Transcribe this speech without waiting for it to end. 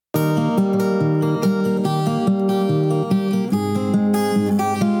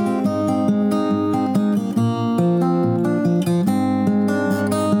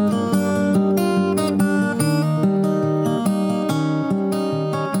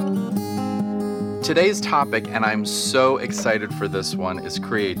Today's topic, and I'm so excited for this one, is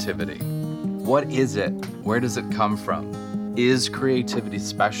creativity. What is it? Where does it come from? Is creativity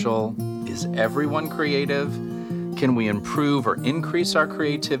special? Is everyone creative? Can we improve or increase our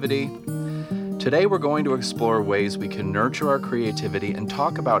creativity? Today we're going to explore ways we can nurture our creativity and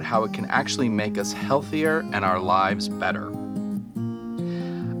talk about how it can actually make us healthier and our lives better.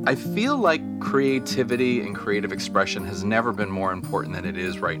 I feel like creativity and creative expression has never been more important than it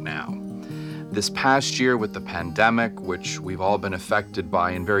is right now. This past year with the pandemic, which we've all been affected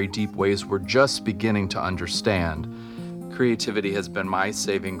by in very deep ways we're just beginning to understand, creativity has been my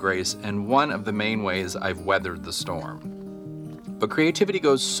saving grace and one of the main ways I've weathered the storm. But creativity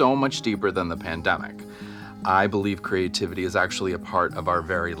goes so much deeper than the pandemic. I believe creativity is actually a part of our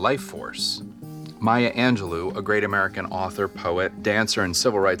very life force. Maya Angelou, a great American author, poet, dancer, and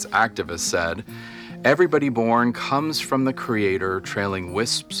civil rights activist, said, "Everybody born comes from the Creator trailing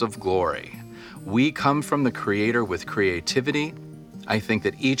wisps of glory. We come from the Creator with creativity. I think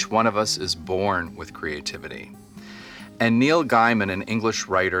that each one of us is born with creativity." And Neil Gaiman, an English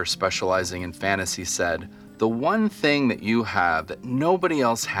writer specializing in fantasy, said, "The one thing that you have that nobody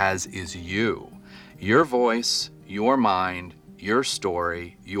else has is you. Your voice, your mind, your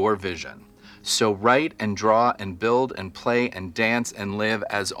story, your vision. So write and draw and build and play and dance and live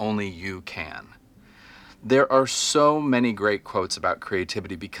as only you can." There are so many great quotes about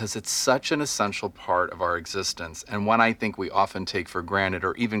creativity because it's such an essential part of our existence and one I think we often take for granted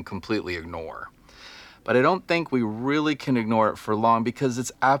or even completely ignore. But I don't think we really can ignore it for long because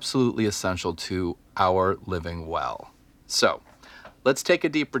it's absolutely essential to our living well. So, let's take a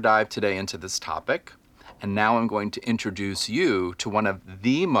deeper dive today into this topic. And now I'm going to introduce you to one of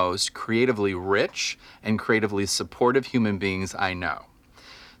the most creatively rich and creatively supportive human beings I know.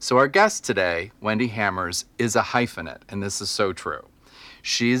 So our guest today, Wendy Hammers, is a hyphenate, and this is so true.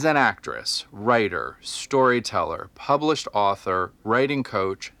 She's an actress, writer, storyteller, published author, writing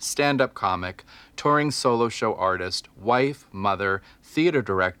coach, stand-up comic, touring solo show artist, wife, mother, theater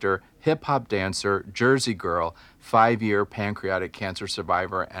director, hip-hop dancer, Jersey girl, 5-year pancreatic cancer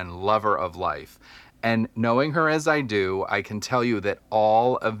survivor, and lover of life. And knowing her as I do, I can tell you that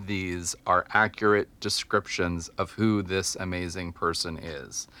all of these are accurate descriptions of who this amazing person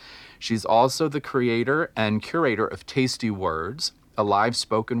is. She's also the creator and curator of Tasty Words, a live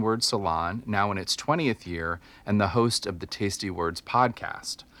spoken word salon now in its 20th year, and the host of the Tasty Words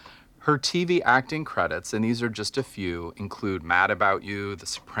podcast. Her TV acting credits, and these are just a few, include Mad About You, The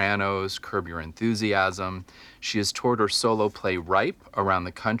Sopranos, Curb Your Enthusiasm. She has toured her solo play Ripe around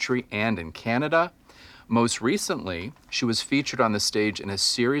the country and in Canada. Most recently, she was featured on the stage in a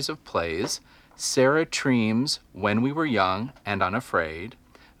series of plays, Sarah Treem's When We Were Young and Unafraid,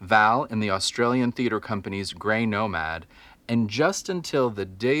 Val in the Australian theater company's Grey Nomad, and just until the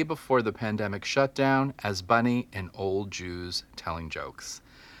day before the pandemic shutdown as Bunny in Old Jews Telling Jokes.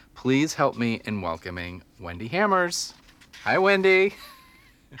 Please help me in welcoming Wendy Hammers. Hi, Wendy.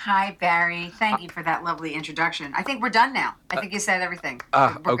 Hi, Barry. Thank you for that lovely introduction. I think we're done now. I think you said everything.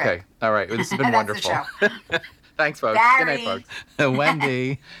 We're Okay. good. All right. This has been That's wonderful. the show. Thanks, folks. Barry. Good night, folks.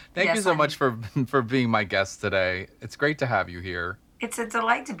 Wendy, thank you Yes, so much Wendy. for being my guest today. It's great to have you here. It's a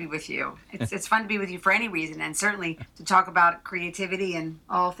delight to be with you. It's fun to be with you for any reason, and certainly to talk about creativity and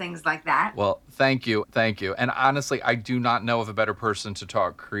all things like that. Well, thank you. Thank you. And honestly, I do not know of a better person to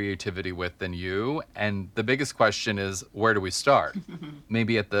talk creativity with than you. And the biggest question is, where do we start?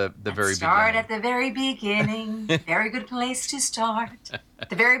 Maybe at the very Start beginning. at the very beginning. Very good place to start.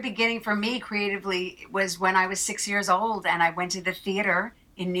 The very beginning for me creatively was when I was 6 years old and I went to the theater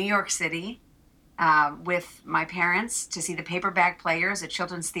in New York City with my parents to see the Paperback Players, a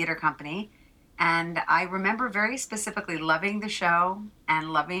children's theater company. And I remember very specifically loving the show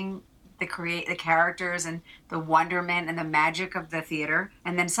and loving the characters and the wonderment and the magic of the theater.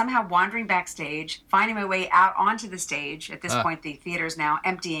 And then somehow wandering backstage, finding my way out onto the stage. At this point, the theater's now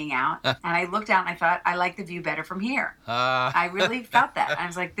emptying out. And I looked out and I thought, I like the view better from here. I really felt that. I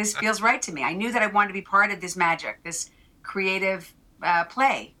was like, this feels right to me. I knew that I wanted to be part of this magic, this creative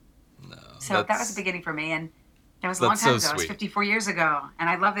play. So that was the beginning for me, and that was a long time ago. It was 54 years ago, and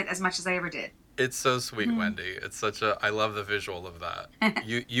I love it as much as I ever did. It's so sweet, Wendy. It's such I love the visual of that.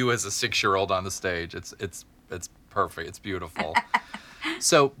 you as a 6-year-old on the stage. It's perfect. It's beautiful.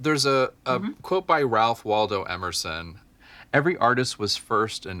 So there's a quote by Ralph Waldo Emerson. Every artist was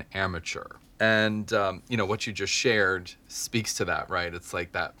first an amateur. And, what you just shared speaks to that, right? It's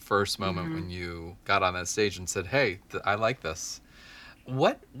like that first moment when you got on that stage and said, hey, I like this.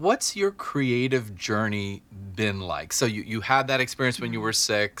 What's your creative journey been like? So you had that experience when you were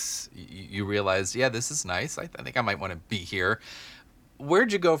 6. You realized, yeah, this is nice. I think I might want to be here.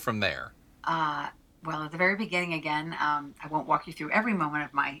 Where'd you go from there? Well, at the very beginning, again, I won't walk you through every moment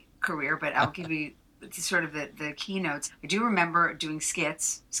of my career, but I'll give you sort of the keynotes. I do remember doing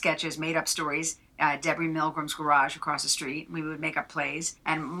sketches, made up stories. Debbie Milgram's garage across the street. We would make up plays.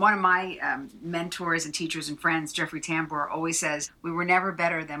 And one of my mentors and teachers and friends, Jeffrey Tambor, always says we were never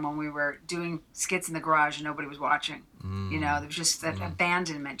better than when we were doing skits in the garage and nobody was watching. You know, there was just that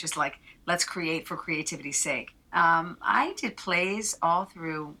abandonment, just like, let's create for creativity's sake. I did plays all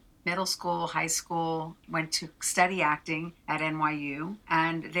through middle school, high school, went to study acting at NYU,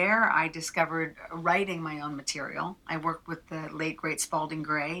 and there I discovered writing my own material. I worked with the late, great Spalding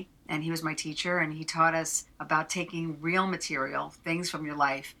Gray, and he was my teacher, and he taught us about taking real material, things from your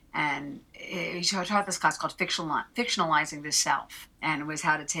life, and he taught this class called Fictionalizing the Self, and it was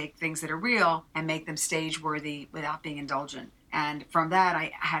how to take things that are real and make them stage-worthy without being indulgent. And from that,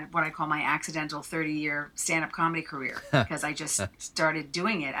 I had what I call my accidental 30-year stand-up comedy career because I just started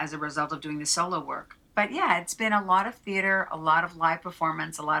doing it as a result of doing the solo work. But yeah, it's been a lot of theater, a lot of live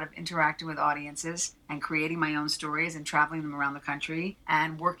performance, a lot of interacting with audiences and creating my own stories and traveling them around the country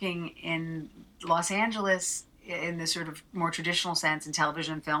and working in Los Angeles in the sort of more traditional sense in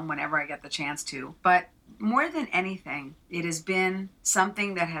television and film whenever I get the chance to. But more than anything, it has been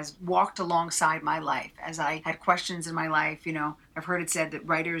something that has walked alongside my life as I had questions in my life. You know, I've heard it said that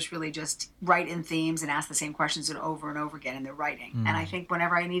writers really just write in themes and ask the same questions over and over again in their writing. And I think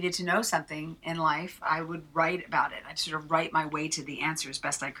whenever I needed to know something in life, I would write about it. I'd sort of write my way to the answer as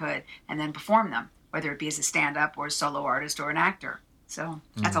best I could and then perform them, whether it be as a stand-up or a solo artist or an actor. So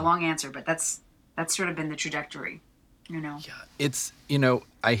that's a long answer, but that's sort of been the trajectory. You know. Yeah, it's, you know,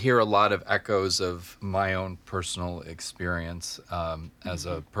 I hear a lot of echoes of my own personal experience as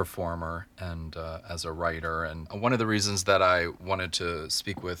a performer and as a writer. And one of the reasons that I wanted to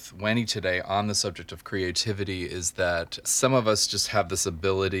speak with Wendy today on the subject of creativity is that some of us just have this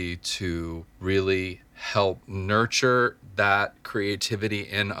ability to really help nurture that creativity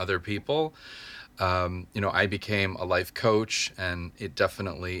in other people. You know, I became a life coach, and it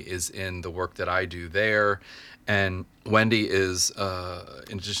definitely is in the work that I do there. And Wendy is,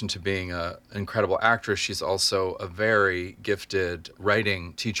 in addition to being an incredible actress, she's also a very gifted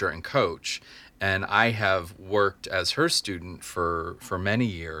writing teacher and coach. And I have worked as her student for many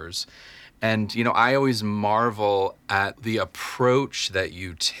years. And, you know, I always marvel at the approach that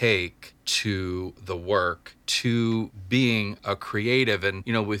you take to the work, to being a creative. And,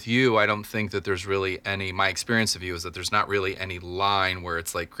 you know, with you, I don't think that there's really my experience of you is that there's not really any line where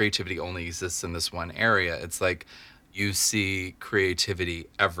it's like creativity only exists in this one area. It's like you see creativity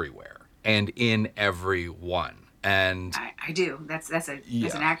everywhere and in everyone. And I do. That's an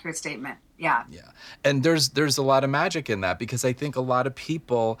accurate statement. Yeah. Yeah. And there's a lot of magic in that because I think a lot of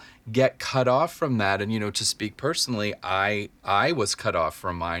people get cut off from that. And, you know, to speak personally, I was cut off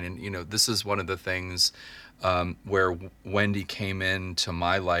from mine. And, you know, this is one of the things where Wendy came into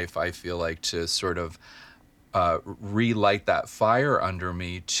my life, I feel like, to sort of relight that fire under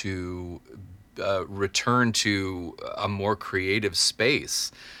me to return to a more creative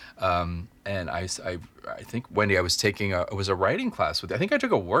space. And I think, Wendy, I was taking it was a writing class with you. I think I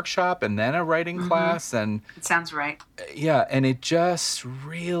took a workshop and then a writing class. And it sounds right. Yeah, and it just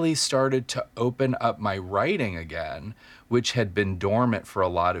really started to open up my writing again, which had been dormant for a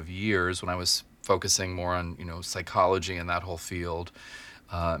lot of years when I was focusing more on, you know, psychology and that whole field,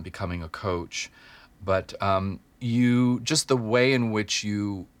 becoming a coach. But just the way in which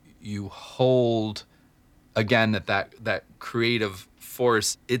you hold, again, that creative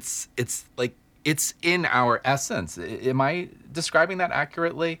force, it's like it's in our essence. Am I describing that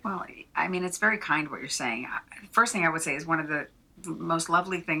accurately? Well, I mean, it's very kind what you're saying. First thing I would say is one of the most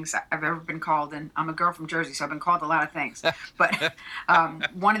lovely things I've ever been called, and I'm a girl from Jersey, so I've been called a lot of things. But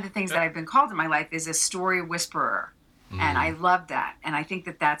one of the things that I've been called in my life is a story whisperer. And I love that. And I think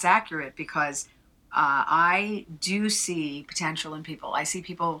that that's accurate because I do see potential in people. I see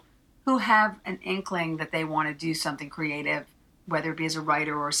people who have an inkling that they want to do something creative, whether it be as a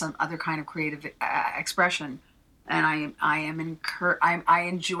writer or some other kind of creative expression. And I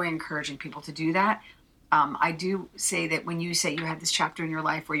enjoy encouraging people to do that. I do say that when you say you had this chapter in your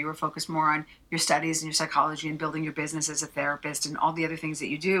life where you were focused more on your studies and your psychology and building your business as a therapist and all the other things that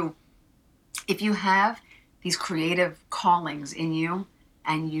you do, if you have these creative callings in you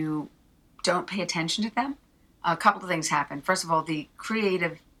and you don't pay attention to them, a couple of things happen. First of all, the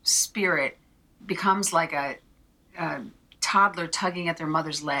creative spirit becomes like a toddler tugging at their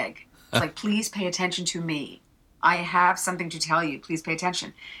mother's leg. It's like, please pay attention to me. I have something to tell you. Please pay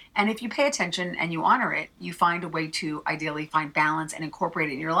attention. And if you pay attention and you honor it, you find a way to ideally find balance and incorporate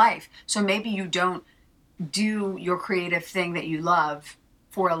it in your life. So maybe you don't do your creative thing that you love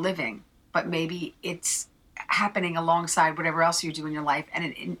for a living, but maybe it's happening alongside whatever else you do in your life, and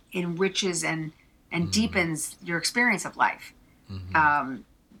it enriches and deepens your experience of life.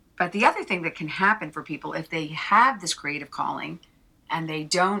 But the other thing that can happen for people if they have this creative calling and they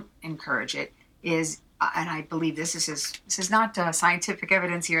don't encourage it is, and I believe this is not scientific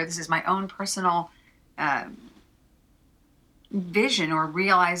evidence here. This is my own personal vision or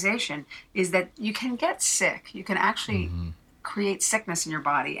realization, is that you can get sick. You can actually create sickness in your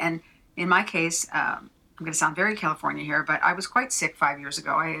body. And in my case, I'm going to sound very California here, but I was quite sick 5 years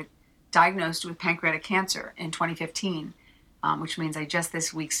ago. I had diagnosed with pancreatic cancer in 2015, which means I just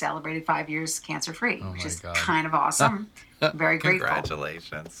this week celebrated 5 years cancer-free, which is kind of awesome. Very grateful.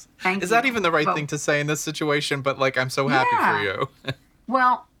 Congratulations. Thank Is you. that even the right thing to say in this situation? But like, I'm so happy for you.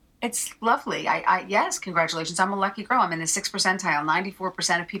 Well, it's lovely. Yes, congratulations. I'm a lucky girl. I'm in the 6th percentile.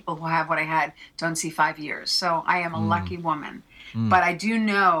 94% of people who have what I had don't see 5 years. So I am a lucky woman. But I do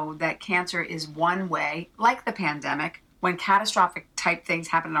know that cancer is one way, like the pandemic, when catastrophic type things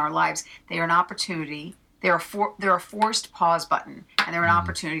happen in our lives, they are an opportunity. They're a forced pause button, and they're an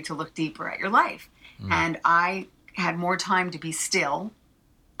opportunity to look deeper at your life. And I had more time to be still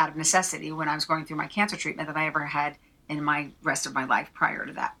out of necessity when I was going through my cancer treatment than I ever had in my rest of my life prior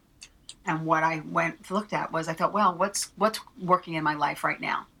to that. And what I looked at was, I thought, well, what's working in my life right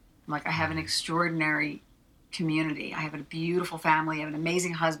now? I'm like, I have an extraordinary community. I have a beautiful family. I have an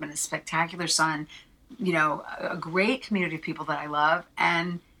amazing husband, a spectacular son, a great community of people that I love.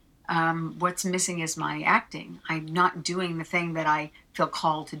 And what's missing is my acting. I'm not doing the thing that I feel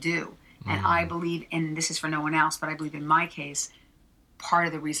called to do. And I believe, and this is for no one else, but I believe in my case, part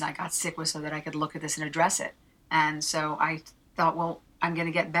of the reason I got sick was so that I could look at this and address it. And so I thought, well, I'm going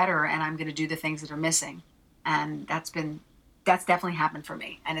to get better and I'm going to do the things that are missing. And that's definitely happened for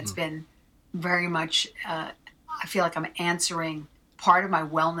me. And it's been very much, I feel like I'm answering part of my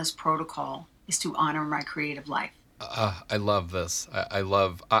wellness protocol is to honor my creative life. I love this.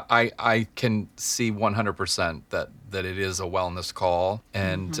 I can see 100% that it is a wellness call.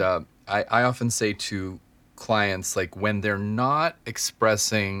 And I often say to clients, like, when they're not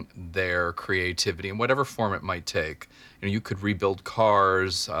expressing their creativity in whatever form it might take, you could rebuild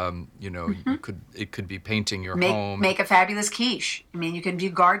cars, it could be painting your home. Make a fabulous quiche. I mean, you can do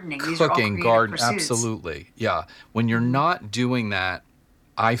gardening. These are all Cooking, creative garden, pursuits. absolutely. Yeah. When you're not doing that,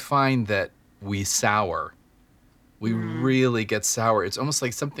 I find that we sour. We really get sour. It's almost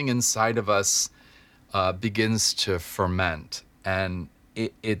like something inside of us begins to ferment, and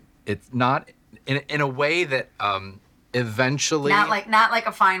it's not in a way that eventually not like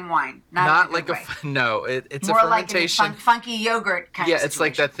a fine wine. Not like way. No. It's more a fermentation. Like funky yogurt kind of Yeah, it's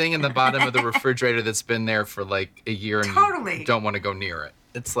like that thing in the bottom of the refrigerator that's been there for like a year and you don't want to go near it.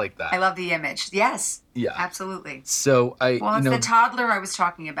 It's like that. I love the image. Yes. Yeah. Absolutely. So it's the toddler I was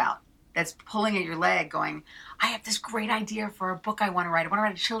talking about that's pulling at your leg going, I have this great idea for a book I want to write. I want to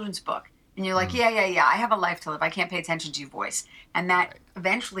write a children's book. And you're like, yeah. I have a life to live. I can't pay attention to your voice. And that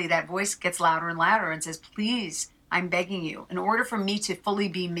eventually that voice gets louder and louder and says, please, I'm begging you, in order for me to fully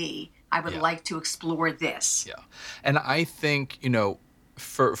be me, I would like to explore this. Yeah. And I think,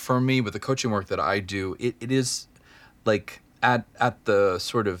 for me with the coaching work that I do, it is like at the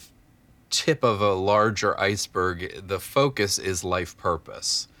sort of tip of a larger iceberg, the focus is life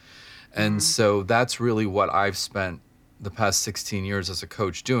purpose. And so that's really what I've spent the past 16 years as a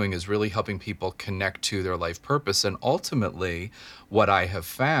coach doing, is really helping people connect to their life purpose. And ultimately, what I have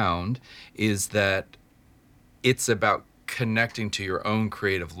found is that it's about connecting to your own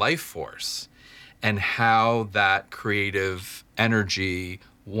creative life force and how that creative energy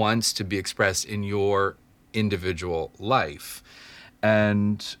wants to be expressed in your individual life.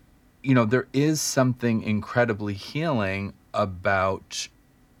 And, there is something incredibly healing about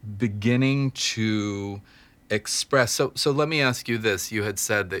beginning to express. So let me ask you this. You had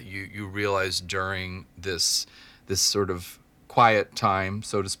said that you realized during this sort of quiet time,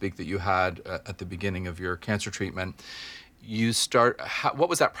 so to speak, that you had at the beginning of your cancer treatment, what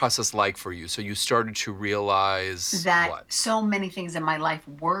was that process like for you? So you started to realize that so many things in my life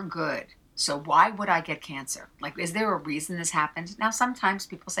were good. So why would I get cancer? Like, is there a reason this happened? Now, sometimes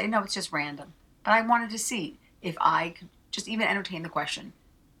people say, no, it's just random. But I wanted to see if I could just even entertain the question,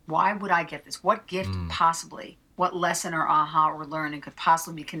 why would I get this? What gift possibly, what lesson or aha or learning could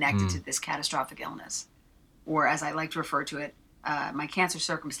possibly be connected to this catastrophic illness? Or as I like to refer to it, my cancer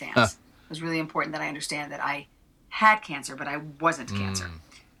circumstance. It was really important that I understand that I had cancer, but I wasn't cancer.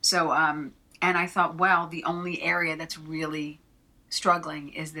 So, and I thought, well, the only area that's really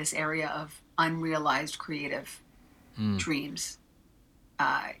struggling is this area of unrealized creative dreams.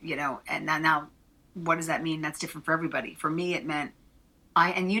 And now what does that mean? That's different for everybody. For me, it meant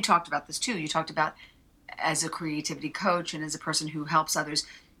And you talked about this too. You talked about, as a creativity coach and as a person who helps others,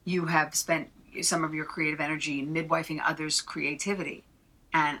 you have spent some of your creative energy midwifing others' creativity.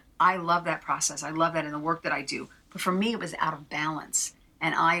 And I love that process. I love that in the work that I do. But for me, it was out of balance.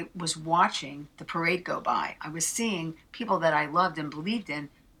 And I was watching the parade go by. I was seeing people that I loved and believed in,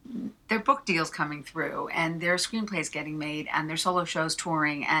 their book deals coming through, and their screenplays getting made, and their solo shows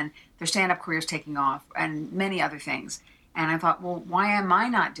touring, and their stand-up careers taking off, and many other things. And I thought, well, why am I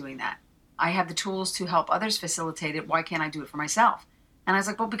not doing that? I have the tools to help others facilitate it. Why can't I do it for myself? And I was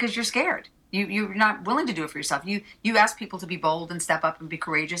like, well, because you're scared. You're not willing to do it for yourself. You ask people to be bold and step up and be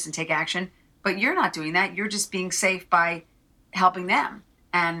courageous and take action, but you're not doing that. You're just being safe by helping them.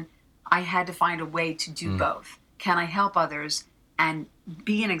 And I had to find a way to do both. Can I help others and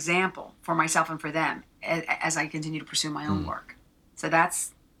be an example for myself and for them as I continue to pursue my own work? So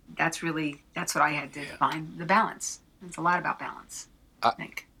that's what I had to find, the balance. It's a lot about balance, I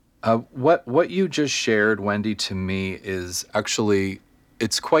think. What you just shared, Wendy, to me is actually,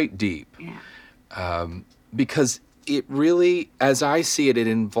 it's quite deep. Yeah. Because it really, as I see it, it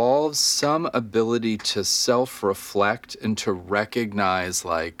involves some ability to self-reflect and to recognize,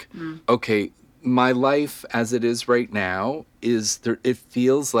 like, okay, my life as it is right now is there. It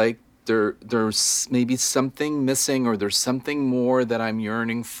feels like there's maybe something missing, or there's something more that I'm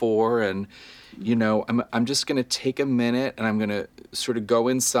yearning for, and I'm just going to take a minute and I'm going to sort of go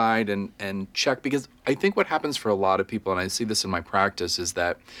inside and check, because I think what happens for a lot of people, and I see this in my practice, is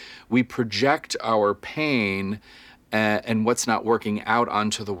that we project our pain and what's not working out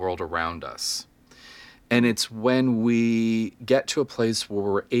onto the world around us. And it's when we get to a place where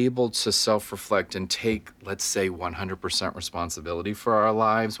we're able to self-reflect and take, let's say, 100% responsibility for our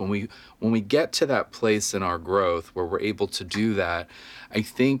lives, when we get to that place in our growth where we're able to do that, I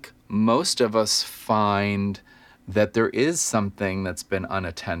think most of us find that there is something that's been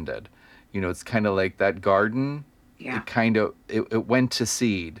unattended. It's kind of like that garden. Yeah. It went to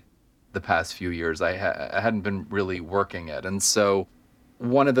seed the past few years. I hadn't been really working it. And so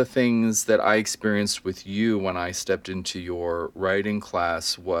one of the things that I experienced with you when I stepped into your writing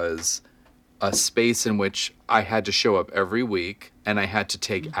class was a space in which I had to show up every week and I had to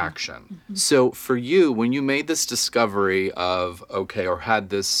take action. So for you, when you made this discovery of, or had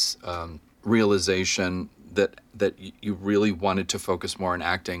this realization that you really wanted to focus more on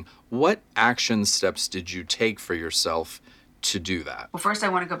acting, what action steps did you take for yourself to do that? Well, first I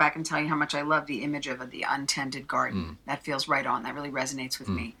want to go back and tell you how much I love the image of the untended garden. That feels right on. That really resonates with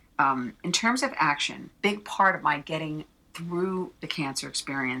me. In terms of action, big part of my getting through the cancer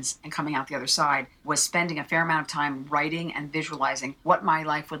experience and coming out the other side was spending a fair amount of time writing and visualizing what my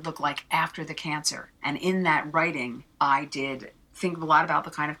life would look like after the cancer. And in that writing, I did think a lot about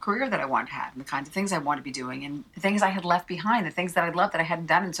the kind of career that I wanted to have and the kinds of things I wanted to be doing and the things I had left behind, the things that I loved that I hadn't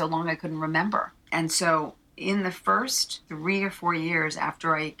done in so long I couldn't remember. And so in the first 3 or 4 years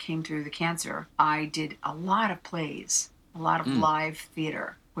after I came through the cancer, I did a lot of plays, a lot of live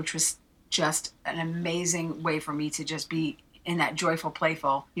theater, which was just an amazing way for me to just be in that joyful,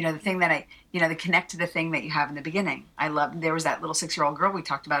 playful, the thing that the connect to the thing that you have in the beginning. There was that little 6-year-old girl we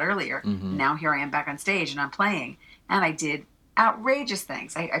talked about earlier. Now here I am back on stage and I'm playing, and I did outrageous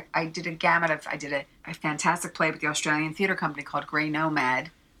things. I did a gamut of, I did a fantastic play with the Australian theater company called Grey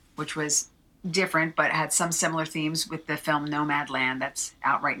Nomad, which was different, but had some similar themes with the film Nomadland that's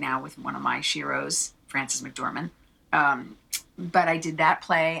out right now with one of my sheroes, Frances McDormand. But I did that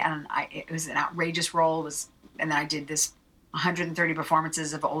play, and it was an outrageous role. And then I did this 130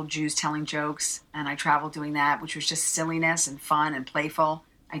 performances of old Jews telling jokes, and I traveled doing that, which was just silliness and fun and playful.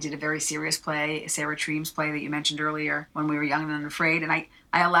 I did a very serious play, Sarah Treem's play that you mentioned earlier, When We Were Young and Unafraid, and I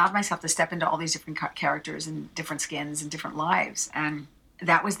allowed myself to step into all these different characters and different skins and different lives, and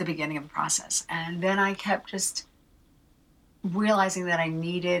that was the beginning of the process. And then I kept just realizing that I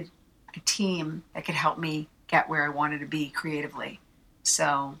needed a team that could help me get where I wanted to be creatively.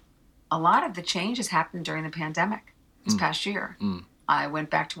 So a lot of the changes happened during the pandemic this past year. I went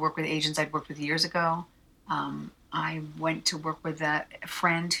back to work with agents I'd worked with years ago. I went to work with a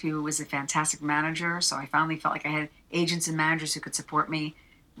friend who was a fantastic manager, so I finally felt like I had agents and managers who could support me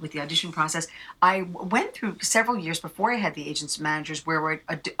with the audition process. I went through several years before I had the agents and managers where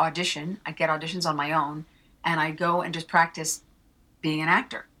I'd audition. I'd get auditions on my own, and I'd go and just practice being an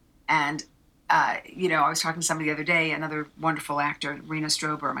actor. And, I was talking to somebody the other day, another wonderful actor, Rena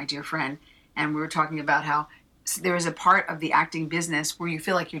Strober, my dear friend, and we were talking about how there is a part of the acting business where you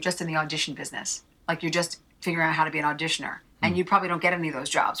feel like you're just in the audition business, like you're just figuring out how to be an auditioner. And you probably don't get any of those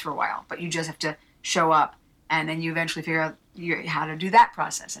jobs for a while, but you just have to show up, and then you eventually figure out how to do that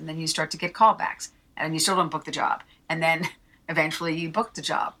process, and then you start to get callbacks, and you still don't book the job. And then eventually you book the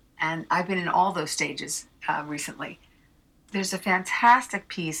job. And I've been in all those stages recently. There's a fantastic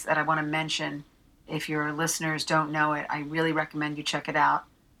piece that I want to mention. If your listeners don't know it, I really recommend you check it out.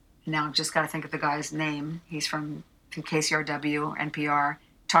 Now I've just got to think of the guy's name. He's from KCRW, NPR.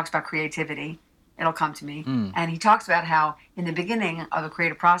 Talks about creativity. It'll come to me. And he talks about how in the beginning of a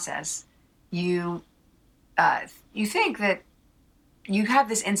creative process, you think that you have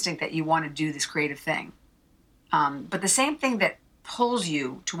this instinct that you want to do this creative thing. But the same thing that pulls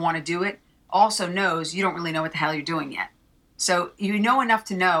you to want to do it also knows you don't really know what the hell you're doing yet. So you know enough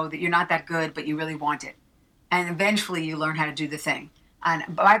to know that you're not that good, but you really want it. And eventually you learn how to do the thing.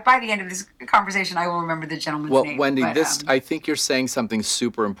 And by the end of this conversation, I will remember the gentleman's name. Well, Wendy, I think you're saying something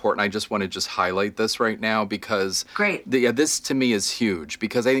super important. I just want to highlight this right now because great. This to me is huge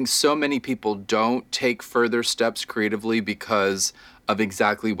because I think so many people don't take further steps creatively because of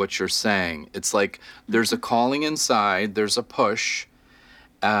exactly what you're saying. It's like there's a calling inside, there's a push,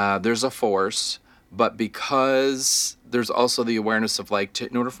 there's a force, but because there's also the awareness of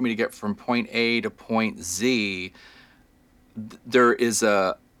in order for me to get from point A to point Z, there is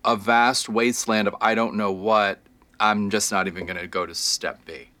a vast wasteland of I don't know what. I'm just not even going to go to step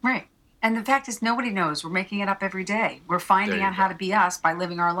B. Right. And the fact is nobody knows. We're making it up every day. We're finding out how to be us by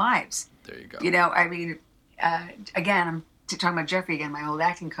living our lives. There you go. I mean, again, I'm talking about Jeffrey again, my old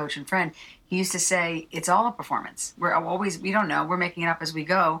acting coach and friend. He used to say, it's all a performance. We don't know. We're making it up as we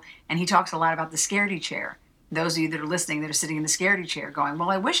go. And he talks a lot about the scaredy chair. Those of you that are listening that are sitting in the scaredy chair going, well,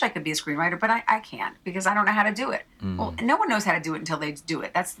 I wish I could be a screenwriter, but I can't because I don't know how to do it. Well, no one knows how to do it until they do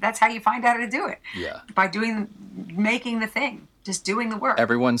it. That's how you find out how to do it. Yeah. By making the thing, just doing the work.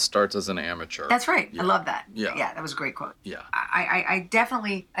 Everyone starts as an amateur. That's right. Yeah. I love that. Yeah. Yeah, that was a great quote. Yeah. I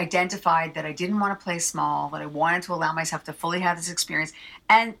definitely identified that I didn't want to play small, that I wanted to allow myself to fully have this experience.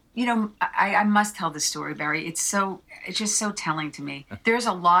 And, I must tell this story, Barry. It's just so telling to me. There's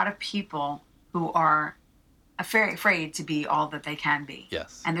a lot of people who are very afraid to be all that they can be.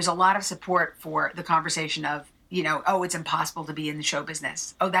 Yes. And there's a lot of support for the conversation of, oh, it's impossible to be in the show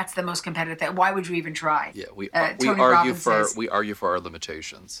business. Oh, that's the most competitive thing. Why would you even try? Yeah, we Tony argue Robbins says, we argue for our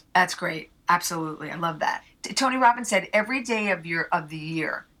limitations. That's great. Absolutely. I love that. Tony Robbins said every day of the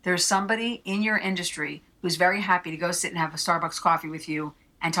year, there's somebody in your industry who's very happy to go sit and have a Starbucks coffee with you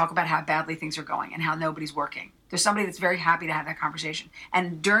and talk about how badly things are going and how nobody's working. There's somebody that's very happy to have that conversation.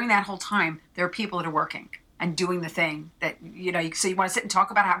 And during that whole time, there are people that are working and doing the thing that, so you want to sit and talk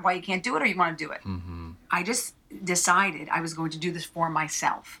about why you can't do it or you want to do it. Mm-hmm. I just decided I was going to do this for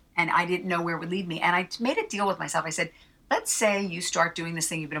myself and I didn't know where it would lead me. And I made a deal with myself. I said, let's say you start doing this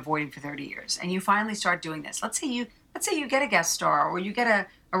thing you've been avoiding for 30 years and you finally start doing this. Let's say you get a guest star or you get a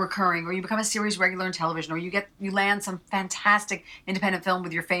recurring or you become a series regular in television or you land some fantastic independent film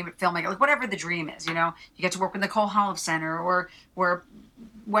with your favorite filmmaker, like whatever the dream is, you get to work with Nicole Holofcener or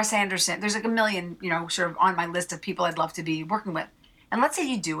Wes Anderson. There's like a million, sort of on my list of people I'd love to be working with. And let's say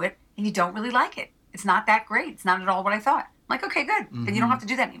you do it and you don't really like it. It's not that great. It's not at all what I thought. I'm like, okay, good. Mm-hmm. Then you don't have to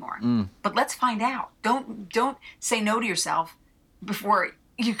do that anymore. But let's find out. Don't say no to yourself before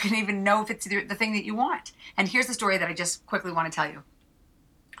you can even know if it's the thing that you want. And here's the story that I just quickly want to tell you.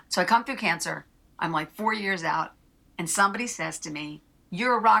 So I come through cancer. I'm like 4 years out. And somebody says to me,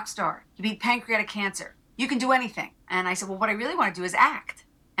 you're a rock star. You beat pancreatic cancer. You can do anything. And I said, well, what I really want to do is act.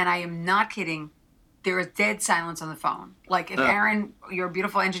 And I am not kidding. There was dead silence on the phone. Like if Aaron, your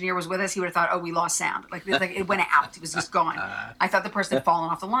beautiful engineer, was with us, he would have thought, oh, we lost sound. Like it went out. It was just gone. I thought the person had fallen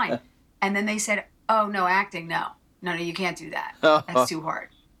off the line. And then they said, oh, no, acting, no, you can't do that. That's too hard.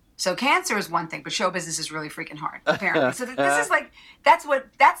 So cancer is one thing, but show business is really freaking hard, apparently. So this is like, that's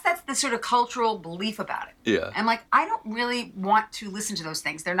the sort of cultural belief about it. Yeah. And like, I don't really want to listen to those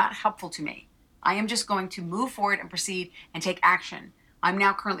things. They're not helpful to me. I am just going to move forward and proceed and take action. I'm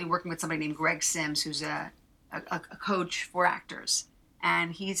now currently working with somebody named Greg Sims, who's a coach for actors.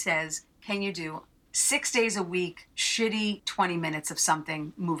 And he says, can you do 6 days a week, shitty 20 minutes of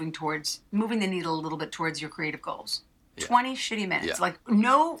something moving the needle a little bit towards your creative goals? Yeah. 20 shitty minutes. Yeah. Like,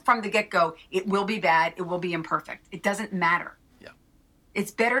 know from the get-go, it will be bad, it will be imperfect. It doesn't matter. Yeah.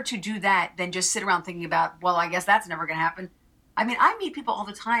 It's better to do that than just sit around thinking about, well, I guess that's never going to happen. I mean, I meet people all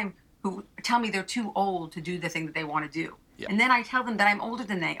the time who tell me they're too old to do the thing that they want to do. Yeah. And then I tell them that I'm older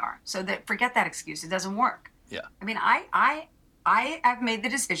than they are. So that forget that excuse. It doesn't work. Yeah. I mean, I have made the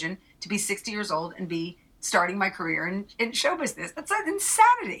decision to be 60 years old and be starting my career in show business. That's like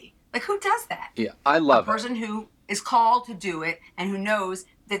insanity. Like, who does that? Yeah, I love a person who is called to do it and who knows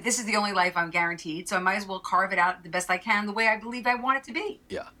that this is the only life I'm guaranteed. So I might as well carve it out the best I can, the way I believe I want it to be.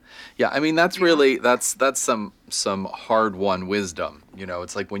 Yeah. Yeah. I mean, that's really, that's some hard won wisdom.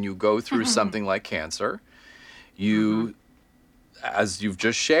 It's like when you go through something like cancer, you as you've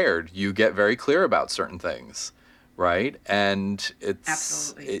just shared, you get very clear about certain things, right? And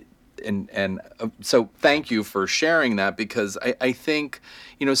Absolutely. so thank you for sharing that, because I think,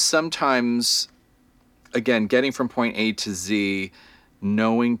 sometimes, again, getting from point A to Z,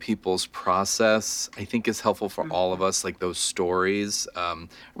 knowing people's process, I think is helpful for all of Mhm. us. Like those stories. I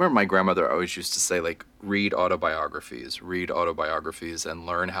remember my grandmother always used to say, like, read autobiographies, and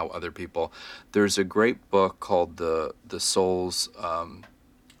learn how other people. There's a great book called the Soul's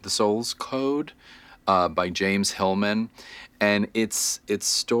Code, by James Hillman, and it's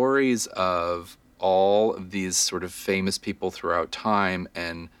stories of all of these sort of famous people throughout time,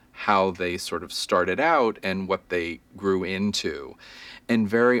 and how they sort of started out and what they grew into. And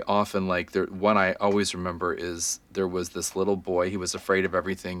very often, like, one I always remember is, there was this little boy. He was afraid of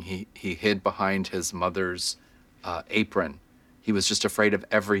everything. He hid behind his mother's apron. He was just afraid of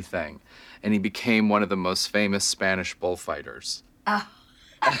everything, and he became one of the most famous Spanish bullfighters. Oh,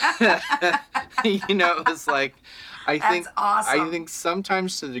 It's like, I that's think I awesome. think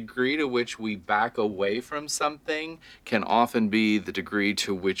sometimes the degree to which we back away from something can often be the degree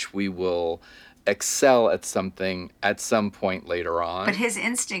to which we will excel at something at some point later But on. his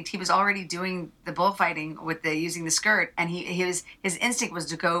instinct, he was already doing the bullfighting with the using the skirt, and his instinct was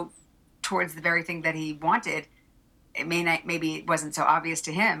to go towards the very thing that he wanted. It may not, maybe it wasn't so obvious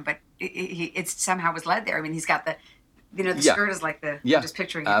to him, but it somehow was led there. I mean, he's got the Yeah, skirt is like I'm yeah, just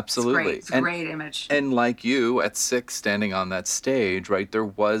picturing it. It's great. absolutely. It's a And great image. and like you at 6, standing on that stage, right? There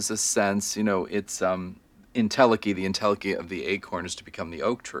was a sense, it's the entelechy of the acorn is to become the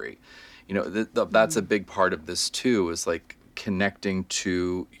oak tree. That's a Mhm. big part of this too, is like connecting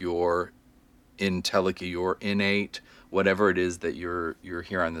to your entelechy, your innate, whatever it is that you're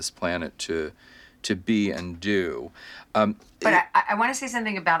here on this planet to be and do. Um, But it, I want to say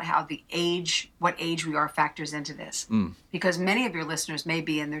something about how what age we are factors into this. mm, Because many of your listeners may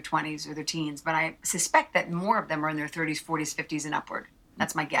be in their 20s or their teens, but I suspect that more of them are in their 30s, 40s, 50s, and upward.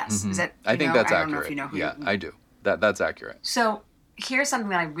 That's my guess. Is hmm that, I think that's I don't know if you accurate. know who Yeah, you. I do. That's accurate. So here's something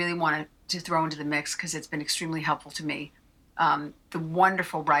that I really wanted to throw into the mix because it's been extremely helpful to me. The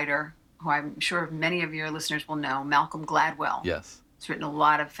wonderful writer, who I'm sure many of your listeners will know, Malcolm Gladwell. Yes. He's written a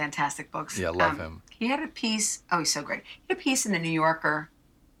lot of fantastic books. Yeah, love him. He had a piece. Oh, he's so great. He had a piece in the New Yorker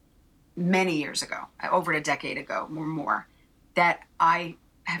many years ago, over a decade ago or more, that I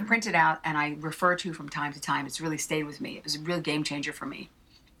have printed out and I refer to from time to time. It's really stayed with me. It was a real game changer for me.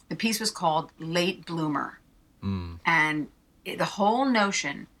 The piece was called Late Bloomer. Mm, And the whole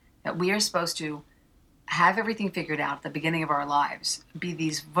notion that we are supposed to have everything figured out at the beginning of our lives, be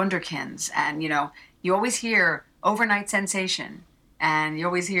these wunderkinds, and you always hear overnight sensation, and you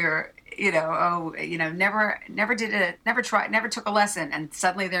always hear, never did it, never tried, never took a lesson, and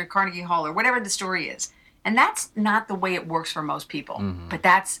suddenly they're in Carnegie Hall or whatever the story is. And that's not the way it works for most people. hmm But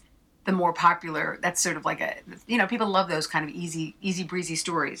that's the more popular. That's sort of like people love those kind of easy breezy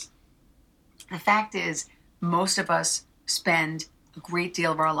stories. The fact is, most of us spend a great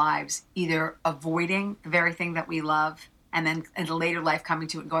deal of our lives either avoiding the very thing that we love, and then in the later life coming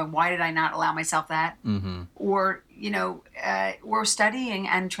to it and going, why did I not allow myself that? hmm Or, we're studying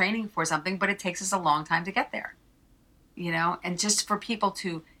and training for something, but it takes us a long time to get there, and just for people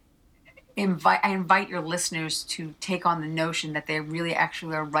to I invite your listeners to take on the notion that they really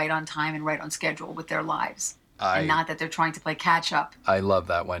actually are right on time and right on schedule with their lives, and I not that they're trying to play catch up. I love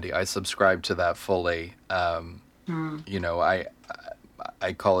that, Wendy. I subscribe to that fully. Hmm. You know, I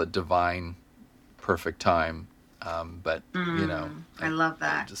I call it divine perfect time. But I love I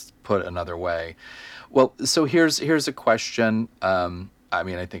that. just put it another way. Well, so here's a question. I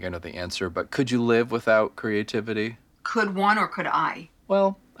mean, I think I know the answer, but could you live without creativity? Could one or could I?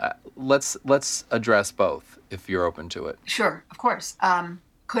 Well, let's address both if you're open to it. Sure, of course.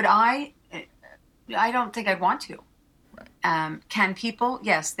 Could I? I don't think I'd want to. Right. Can people?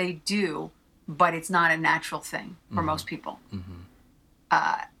 Yes, they do, but it's not a natural thing for Mm-hmm. most people. Mm-hmm.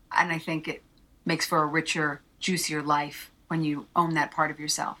 And I think it makes for a richer, juicier life when you own that part of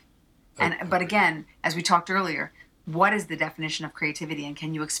yourself. But Agreed. again, as we talked earlier, what is the definition of creativity, and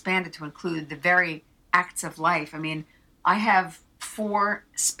can you expand it to include the very acts of life? I mean, I have 4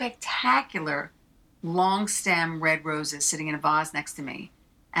 spectacular long stem red roses sitting in a vase next to me.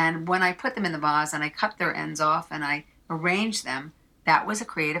 And when I put them in the vase and I cut their ends off and I arranged them, that was a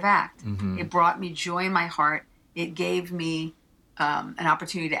creative act. Mm-hmm. It brought me joy in my heart. It gave me an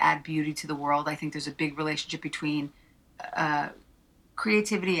opportunity to add beauty to the world. I think there's a big relationship between uh,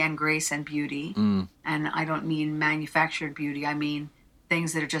 creativity and grace and beauty. Mm, And I don't mean manufactured beauty, I mean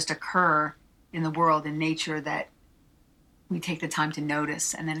things that just occur in the world, in nature, that we take the time to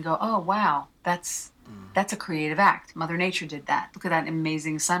notice and then go, oh wow, that's a creative act. Mother Nature did that. Look at that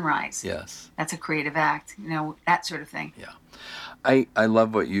amazing sunrise. Yes. That's a creative act. You know, that sort of thing. Yeah. I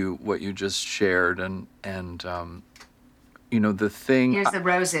love what you just shared, and you know, the thing. Here's the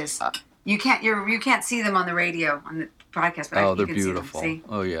roses. You can't see them on the radio on the podcast, but Oh, you they're can beautiful. See them. See?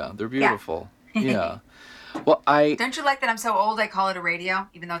 Oh yeah, they're beautiful. Yeah. Well, Don't you like that I'm so old I call it a radio,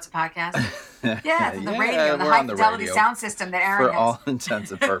 even though it's a podcast? Yeah, it's the radio, the we're high on the fidelity radio sound system that Aaron for has. all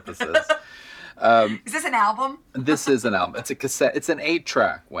intents and purposes. Is this an album? This is an album. It's a cassette. It's an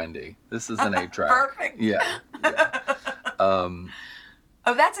 8-track, Wendy. This is an 8-track. Perfect. Yeah. Oh,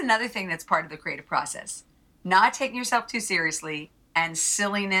 that's another thing that's part of the creative process. Not taking yourself too seriously, and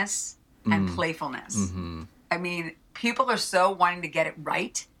silliness and playfulness. Mm-hmm. I mean, people are so wanting to get it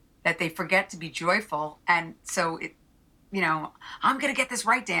right that they forget to be joyful. And so, I'm going to get this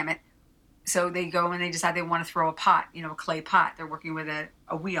right, damn it. So they go and they decide they want to throw a pot, a clay pot. They're working with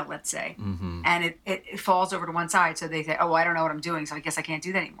a wheel, let's say. Mm-hmm. And it falls over to one side. So they say, oh, I don't know what I'm doing, so I guess I can't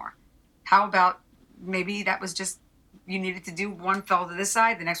do that anymore. How about maybe that was just, you needed to do one fall to this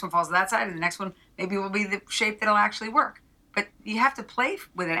side, the next one falls to that side, and the next one maybe will be the shape that'll actually work. But you have to play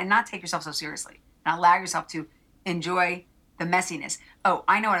with it and not take yourself so seriously. And allow yourself to enjoy the messiness. Oh,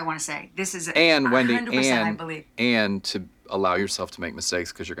 I know what I want to say. This is And Wendy, 100% I believe. And to allow yourself to make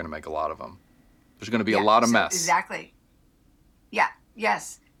mistakes, because you're going to make a lot of them. There's going to be a lot of mess. Exactly. Yeah.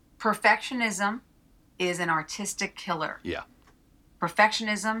 Yes. Perfectionism is an artistic killer. Yeah.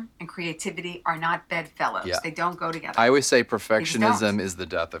 Perfectionism and creativity are not bedfellows. Yeah. They don't go together. I always say perfectionism is the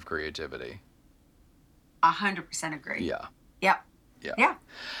death of creativity. 100% agree. Yeah. Yep. Yeah. Yeah.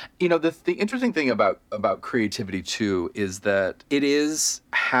 You know, the interesting thing about creativity too is that it is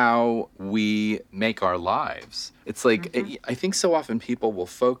how we make our lives. It's like, I think so often people will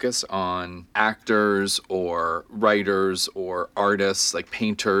focus on actors or writers or artists, like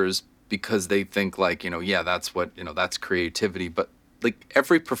painters, because they think like, that's what, that's creativity. But like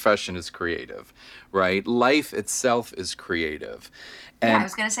every profession is creative, right? Life itself is creative. And I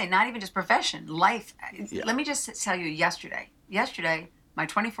was going to say, not even just profession, life. Yeah. Let me just tell you yesterday, my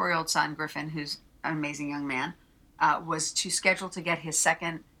 24-year-old son, Griffin, who's an amazing young man, was schedule to get his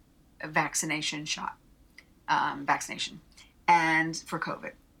second vaccination, and for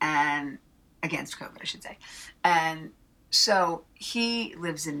COVID, and against COVID, I should say. And so he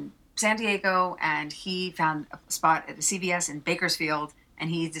lives in San Diego, and he found a spot at the CVS in Bakersfield, and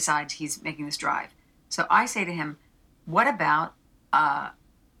he decides he's making this drive. So I say to him, what about a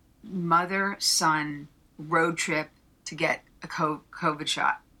mother-son road trip to get a COVID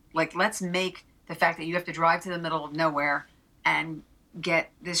shot? Like, let's make the fact that you have to drive to the middle of nowhere and get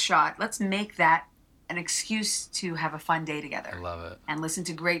this shot, let's make that an excuse to have a fun day together. I love it. And listen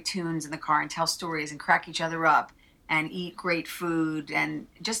to great tunes in the car and tell stories and crack each other up and eat great food and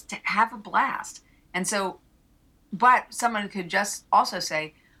just to have a blast. And so, but someone could just also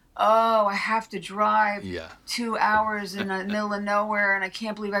say, oh, I have to drive 2 hours in the middle of nowhere, and I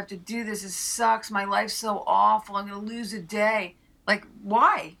can't believe I have to do this. It sucks. My life's so awful. I'm going to lose a day. Like,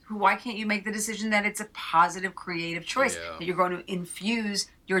 why? Why can't you make the decision that it's a positive, creative choice? Yeah. That you're going to infuse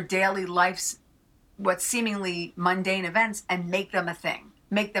your daily life's, what seemingly mundane events, and make them a thing.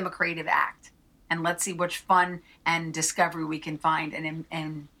 Make them a creative act. And let's see which fun and discovery we can find and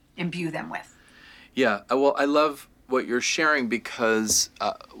imbue them with. Yeah. Well, I love what you're sharing, because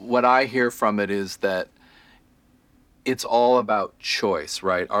what I hear from it is that it's all about choice,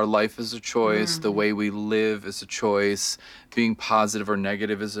 right? Our life is a choice. The way we live is a choice. Being positive or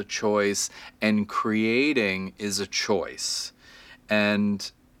negative is a choice. And creating is a choice.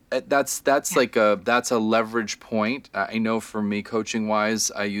 And that's a leverage point. I know for me, coaching wise,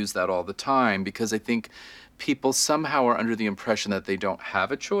 I use that all the time, because I think people somehow are under the impression that they don't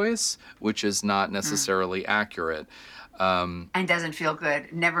have a choice, which is not necessarily accurate. And doesn't feel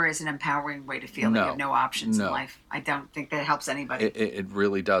good. Never is an empowering way to feel that you have no options in life. I don't think that helps anybody. It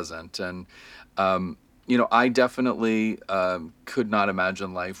really doesn't. And, I definitely could not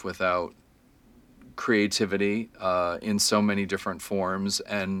imagine life without creativity in so many different forms.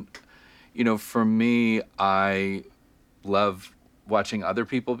 And, for me, I love watching other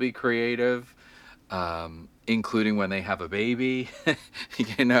people be creative. Including when they have a baby.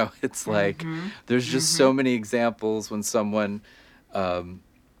 It's like there's just so many examples when someone,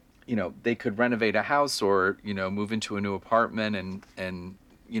 they could renovate a house or, move into a new apartment and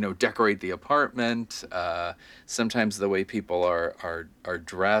decorate the apartment. Sometimes the way people are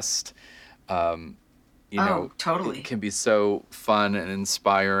dressed, totally. it can be so fun and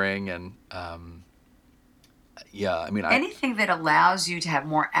inspiring. And anything that allows you to have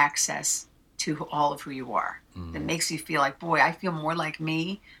more access to all of who you are. That makes you feel like, boy, I feel more like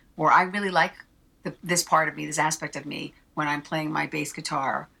me, or I really like this part of me, this aspect of me, when I'm playing my bass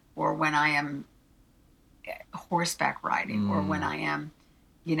guitar, or when I am horseback riding, or when I am,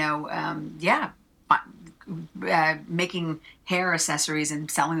 making hair accessories and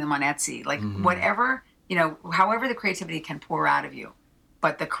selling them on Etsy. Like whatever, however the creativity can pour out of you.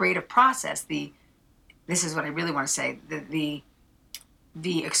 But the creative process, this is what I really want to say,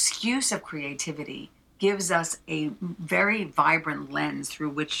 the excuse of creativity gives us a very vibrant lens through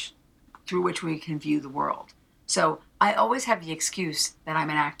which we can view the world. So I always have the excuse that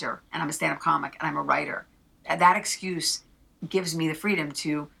I'm an actor and I'm a stand-up comic and I'm a writer. That excuse gives me the freedom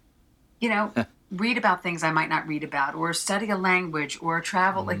to, read about things I might not read about, or study a language, or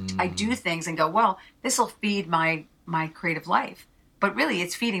travel. Like I do things and go, well, this will feed my creative life. But really,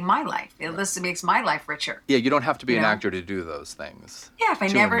 it's feeding my life. It makes my life richer. Yeah, you don't have to be an actor to do those things. Yeah, if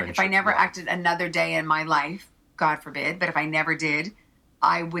I never acted another day in my life, God forbid, but if I never did,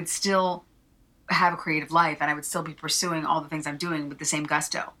 I would still have a creative life, and I would still be pursuing all the things I'm doing with the same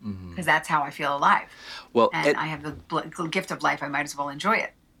gusto, because that's how I feel alive. Well, and I have the gift of life. I might as well enjoy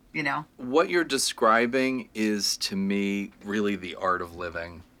it. What you're describing is, to me, really the art of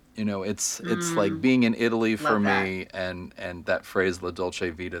living. It's like being in Italy for me, and that phrase, La Dolce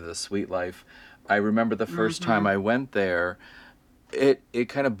Vita, the sweet life. I remember the first time I went there, it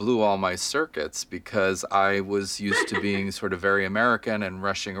kind of blew all my circuits, because I was used to being sort of very American and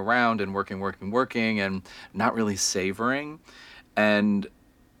rushing around and working and not really savoring. And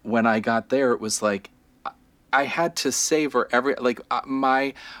when I got there, it was like I had to savor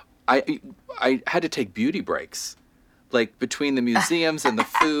I had to take beauty breaks. Like between the museums and the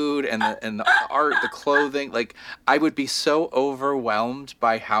food and the art, the clothing, like I would be so overwhelmed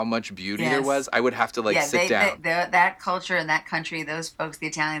by how much beauty there was. I would have to sit down. That culture and that country, those folks, the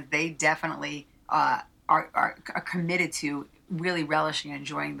Italians, they definitely are committed to really relishing and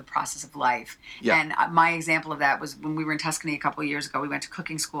enjoying the process of life. Yeah. And my example of that was when we were in Tuscany a couple of years ago. We went to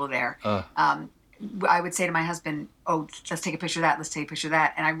cooking school there. I would say to my husband, "Oh, let's take a picture of that. Let's take a picture of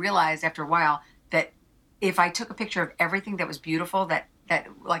that." And I realized after a while that if I took a picture of everything that was beautiful, that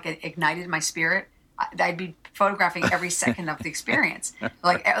like it ignited my spirit, I'd be photographing every second of the experience.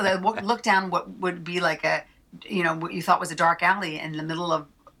 Like look down what would be like what you thought was a dark alley in the middle of.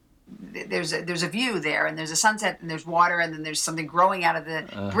 There's a view there, and there's a sunset, and there's water, and then there's something growing out of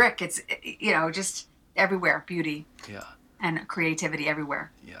the brick. It's just everywhere, beauty. Yeah. And creativity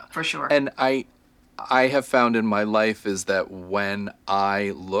everywhere. Yeah. For sure. And I have found in my life is that when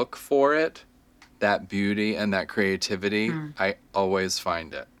I look for it, that beauty and that creativity, I always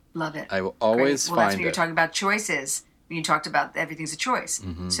find it. Love it. I will always find it. Well, that's when you're talking about choices. When you talked about everything's a choice.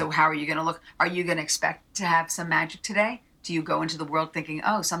 So how are you going to look? Are you going to expect to have some magic today? Do you go into the world thinking,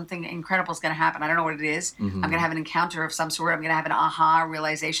 oh, something incredible is going to happen? I don't know what it is. I'm going to have an encounter of some sort. I'm going to have an aha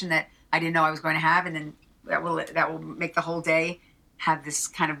realization that I didn't know I was going to have, and then that will make the whole day have this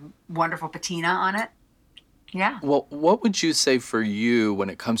kind of wonderful patina on it. Yeah. Well, what would you say for you when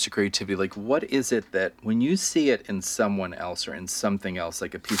it comes to creativity? Like, what is it that when you see it in someone else or in something else,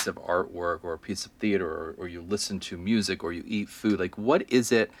 like a piece of artwork or a piece of theater, or you listen to music or you eat food, like what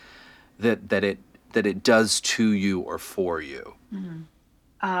is it that it does to you or for you?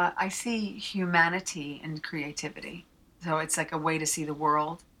 I see humanity and creativity. So it's like a way to see the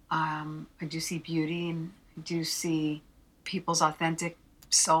world. I do see beauty, and I do see people's authentic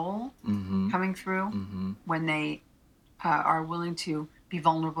soul coming through when they are willing to be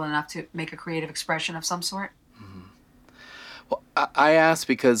vulnerable enough to make a creative expression of some sort. Well, I ask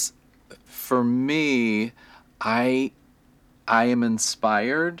because for me, I am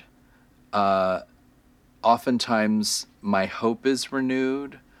inspired. Oftentimes my hope is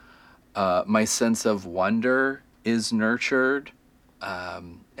renewed. My sense of wonder is nurtured,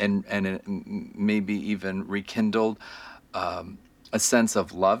 and it maybe even rekindled. A sense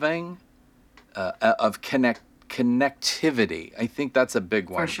of loving, of connectivity. I think that's a big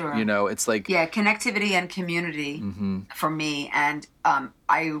one. For sure. It's like... Yeah, connectivity and community for me. And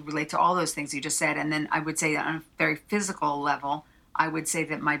I relate to all those things you just said. And then I would say on a very physical level, I would say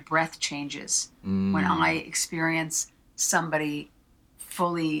that my breath changes when I experience somebody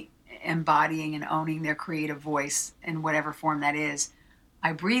fully embodying and owning their creative voice in whatever form that is.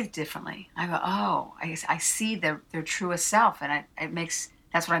 I breathe differently. I go, oh, I see their truest self, and it makes,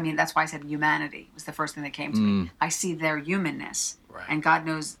 that's what I mean. That's why I said humanity was the first thing that came to me. I see their humanness, and God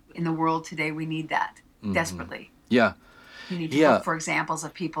knows in the world today we need that desperately. Yeah, you need to look for examples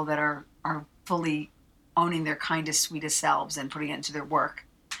of people that are fully owning their kindest, sweetest selves and putting it into their work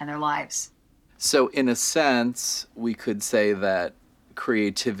and their lives. So, in a sense, we could say that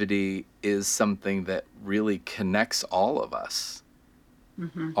creativity is something that really connects all of us.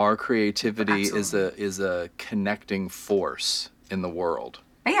 Our creativity is a connecting force in the world.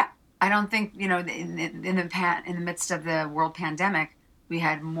 But yeah, I don't think, in the midst of the world pandemic, we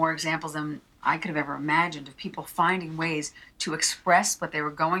had more examples than I could have ever imagined of people finding ways to express what they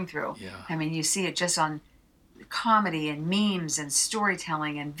were going through. Yeah. I mean, you see it just on comedy and memes and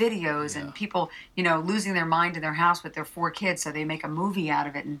storytelling and videos and people, losing their mind in their house with their 4 kids, so they make a movie out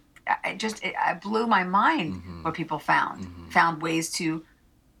of it. And it blew my mind what people found ways to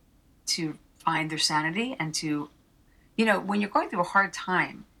find their sanity and to, when you're going through a hard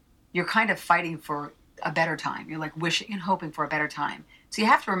time, you're kind of fighting for a better time. You're like wishing and hoping for a better time. So you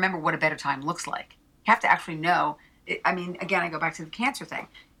have to remember what a better time looks like. You have to actually know. Again, I go back to the cancer thing.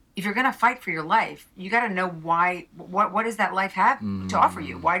 If you're going to fight for your life, you got to know why. What does that life have to offer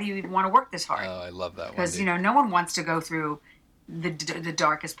you? Why do you even want to work this hard? Oh, I love that. Because no one wants to go through the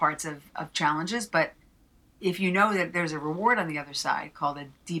darkest parts of challenges. But if you know that there's a reward on the other side called a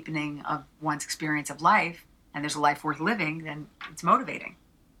deepening of one's experience of life, and there's a life worth living, then it's motivating.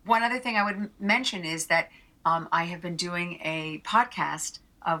 One other thing I would mention is that I have been doing a podcast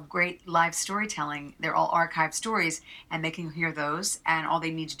of great live storytelling. They're all archived stories, and they can hear those. And all they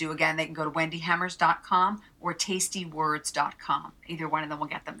need to do, again, they can go to wendyhammers.com or tastywords.com. Either one of them will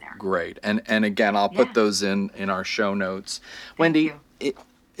get them there. Great. And again, I'll put those in our show notes. Wendy,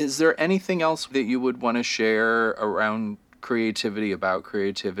 is there anything else that you would want to share around creativity, about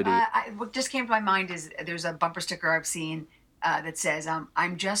creativity? What just came to my mind is there's a bumper sticker I've seen that says,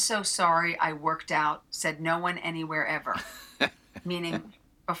 I'm just so sorry I worked out, said no one anywhere ever. Meaning,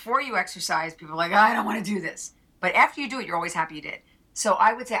 before you exercise, people are like, I don't want to do this. But after you do it, you're always happy you did. So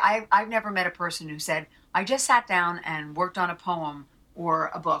I would say I've never met a person who said, I just sat down and worked on a poem or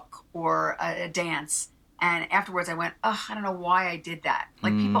a book or a dance. And afterwards I went, I don't know why I did that.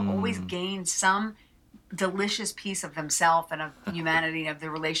 Like people always gain some delicious piece of themselves and of humanity, of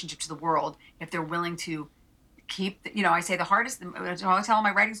their relationship to the world, if they're willing to keep, I say I tell all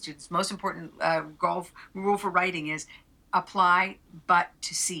my writing students, most important rule for writing is apply but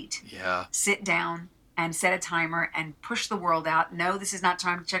to seat. Yeah. Sit down and set a timer and push the world out. No, this is not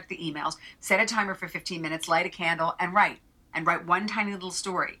time to check the emails. Set a timer for 15 minutes, light a candle, and write. And write one tiny little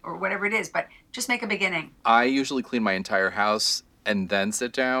story or whatever it is, but just make a beginning. I usually clean my entire house and then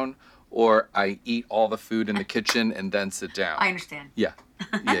sit down, or I eat all the food in the kitchen and then sit down. I understand. Yeah.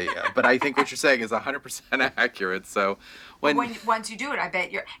 But I think what you're saying is 100% accurate. So once you do it, I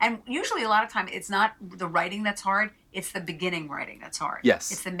bet and usually a lot of time it's not the writing that's hard, it's the beginning writing that's hard.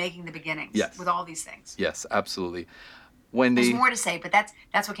 Yes. It's the making the beginnings with all these things. Yes, absolutely. Wendy. There's more to say, but that's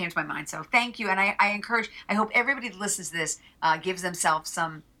what came to my mind. So thank you. And I hope everybody that listens to this gives themselves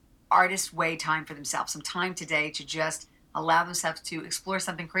some artist way time for themselves, some time today to just allow themselves to explore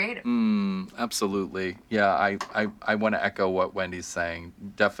something creative. Absolutely. Yeah, I want to echo what Wendy's saying.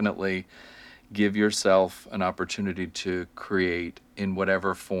 Definitely give yourself an opportunity to create in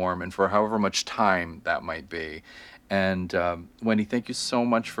whatever form and for however much time that might be. And Wendy, thank you so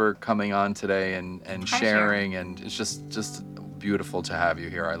much for coming on today and sharing. And it's just beautiful to have you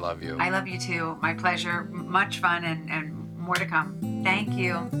here. I love you. I love you too. My pleasure. Much fun and more to come. Thank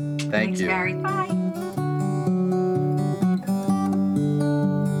you. Thanks, you. Mary. Bye.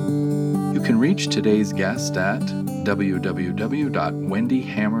 You can reach today's guest at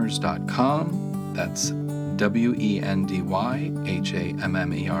www.wendyhammers.com. That's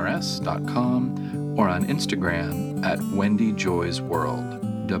WENDYHAMMERS.com. Or on Instagram at Wendy Joys World,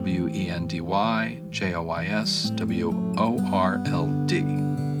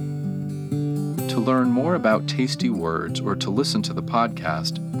 WENDYJOYSWORLD. To learn more about Tasty Words or to listen to the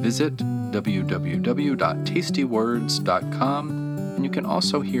podcast, visit www.tastywords.com, and you can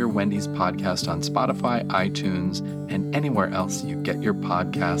also hear Wendy's podcast on Spotify, iTunes, and anywhere else you get your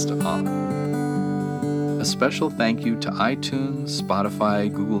podcast on. A special thank you to iTunes,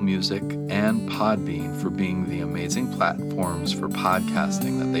 Spotify, Google Music, and Podbean for being the amazing platforms for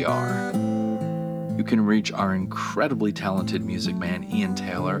podcasting that they are. You can reach our incredibly talented music man Ian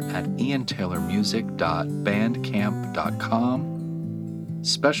Taylor at iantaylormusic.bandcamp.com.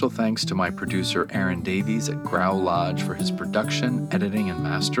 Special thanks to my producer Aaron Davies at Growl Lodge for his production, editing, and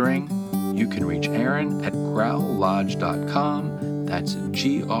mastering. You can reach Aaron at growllodge.com. That's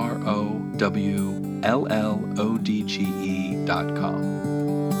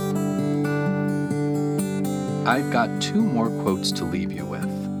GROWLLODGE.com. I've got 2 more quotes to leave you with.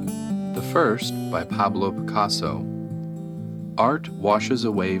 The first, by Pablo Picasso. Art washes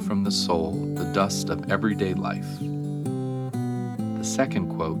away from the soul the dust of everyday life. The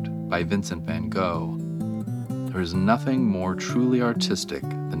second quote, by Vincent van Gogh. There is nothing more truly artistic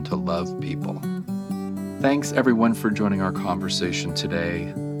than to love people. Thanks everyone for joining our conversation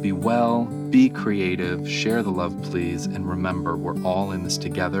today. Be well, be creative, share the love please, and remember we're all in this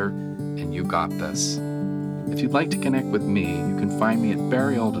together and you got this. If you'd like to connect with me, you can find me at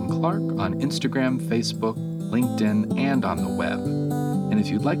Barry Alden Clark on Instagram, Facebook, LinkedIn, and on the web. And if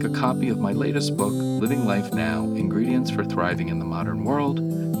you'd like a copy of my latest book, Living Life Now, Ingredients for Thriving in the Modern World,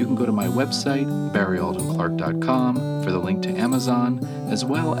 you can go to my website, barryaldenclark.com, for the link to Amazon, as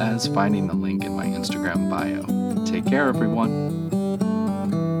well as finding the link in my Instagram bio. Take care, everyone.